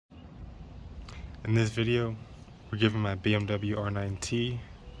In this video, we're giving my BMW R9T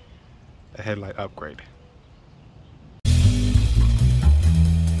a headlight upgrade.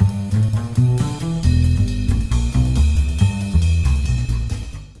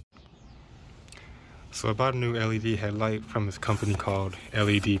 So I bought a new LED headlight from this company called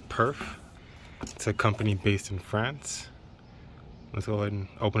LED Perf. It's a company based in France. Let's go ahead and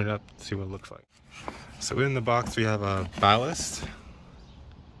open it up and see what it looks like. So in the box we have a ballast,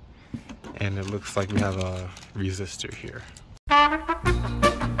 and it looks like we have a resistor here.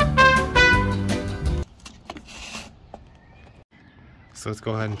 So let's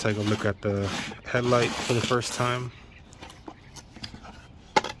go ahead and take a look at the headlight for the first time.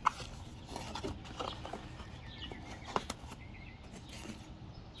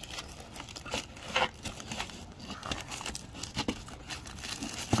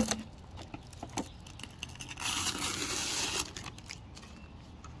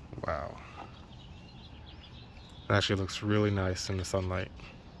 Wow. It actually looks really nice in the sunlight.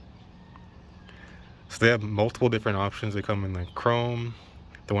 So they have multiple different options. They come in like chrome.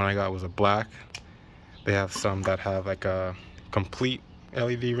 The one I got was a black. They have some that have like a complete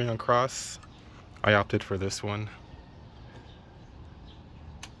LED ring across. I opted for this one.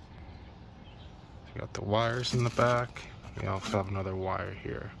 We got the wires in the back. We also have another wire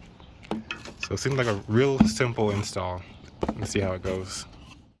here. So it seems like a real simple install. Let's see how it goes.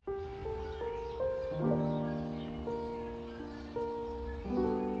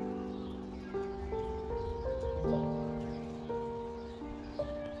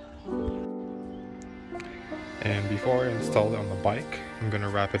 And before I install it on the bike, I'm going to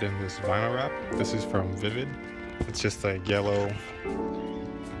wrap it in this vinyl wrap. This is from Vivid. It's just a yellow,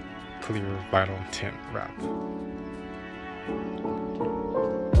 clear vinyl tint wrap.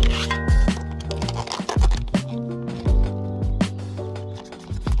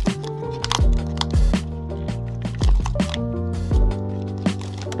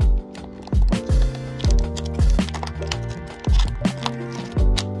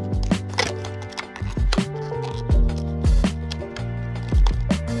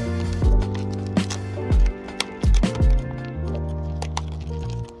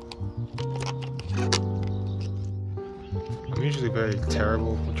 I'm usually very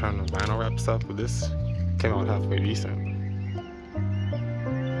terrible with trying to vinyl wrap stuff, but this came out halfway decent.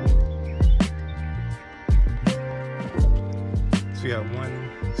 So we have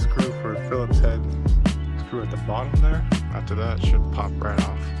one screw for a Phillips head screw at the bottom there. After that, it should pop right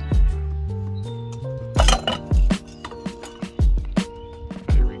off.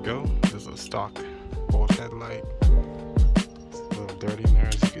 There we go. This is a stock old headlight. It's a little dirty in there,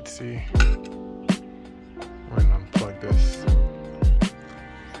 as you can see. We're gonna unplug this.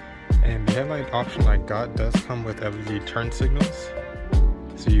 And the headlight option I got does come with LED turn signals,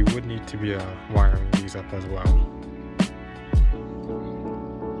 so you would need to be wiring these up as well.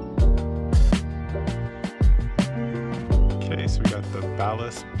 Okay, so we got the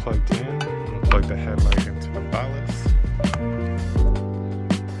ballast plugged in. I'm gonna plug the headlight into the ballast.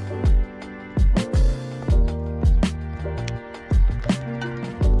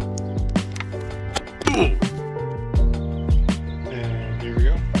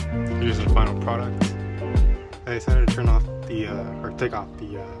 Here's the final product. I decided to turn off the, or take off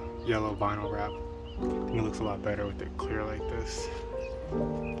the yellow vinyl wrap. I think it looks a lot better with it clear like this.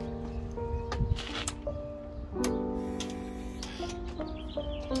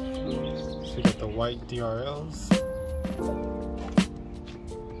 So you got the white DRLs.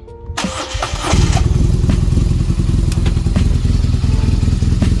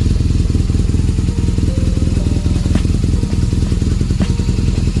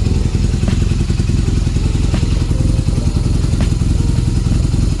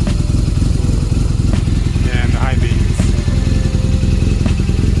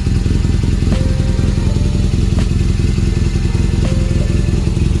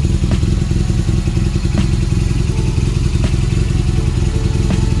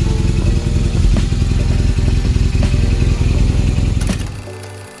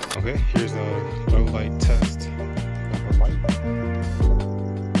 Okay, here's a low light test of the light.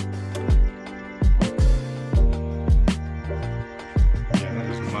 Yeah, that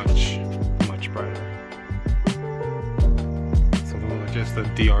is much brighter. So we'll adjust the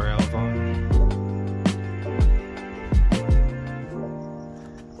DRLs on.